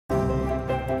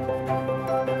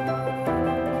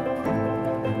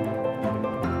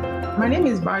My name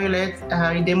is Violet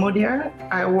Idemudia.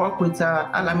 I work with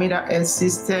Alameda Health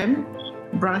System,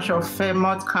 branch of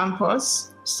Fairmont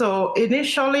campus. So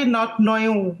initially not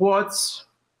knowing what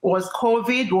was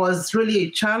COVID was really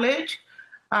a challenge,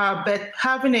 but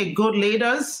having a good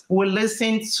leaders will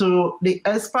listen to the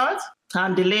experts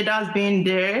and the leaders being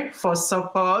there for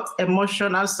support,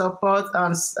 emotional support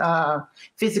and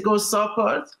physical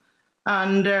support.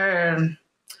 And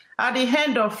at the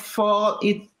end of all,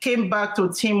 it came back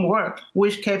to teamwork,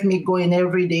 which kept me going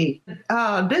every day.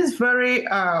 This very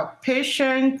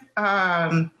patient,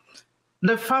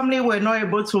 the family were not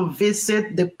able to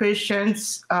visit the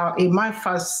patients in my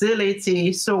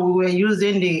facility, so we were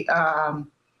using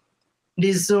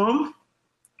the Zoom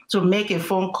to make a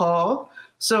phone call.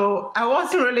 So I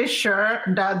wasn't really sure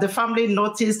that the family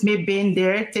noticed me being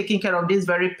there, taking care of these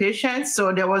very patients.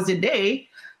 So there was a day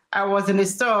I was in the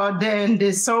store, then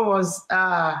the store was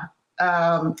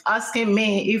asking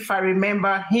me if I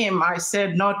remember him. I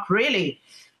said, not really.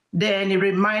 Then he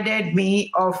reminded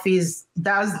me of his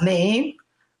dad's name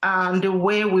and the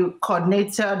way we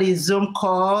coordinated the Zoom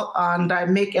call, and I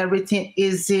make everything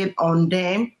easy on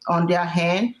them, on their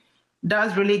hand.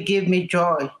 That really gave me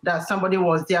joy that somebody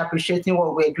was there appreciating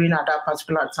what we're doing at that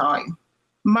particular time.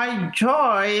 My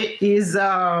joy is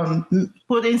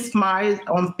putting smiles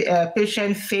on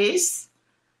patient face.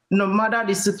 No matter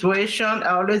the situation,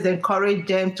 I always encourage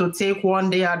them to take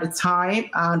one day at a time,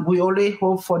 and we only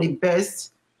hope for the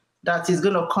best that is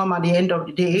going to come at the end of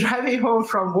the day. Driving home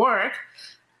from work,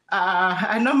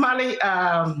 I normally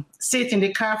sit in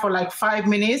the car for like 5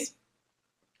 minutes,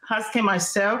 asking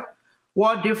myself,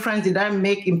 what difference did I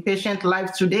make in patient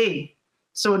life today?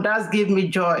 So that gives me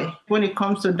joy. When it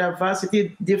comes to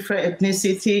diversity, different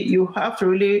ethnicity, you have to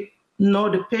really know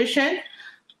the patient.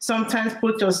 Sometimes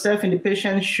put yourself in the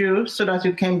patient's shoes so that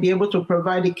you can be able to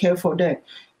provide the care for them.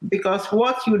 Because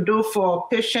what you do for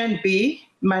patient B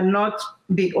might not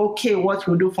be okay what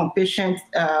you do for patient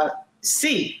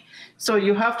C. So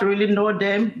you have to really know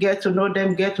them, get to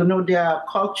know their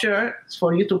culture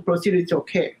for you to proceed with your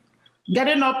care.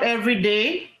 Getting up every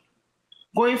day,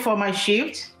 going for my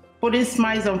shift, putting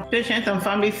smiles on patient and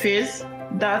family face,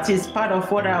 that is part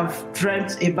of what I've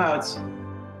dreamt about.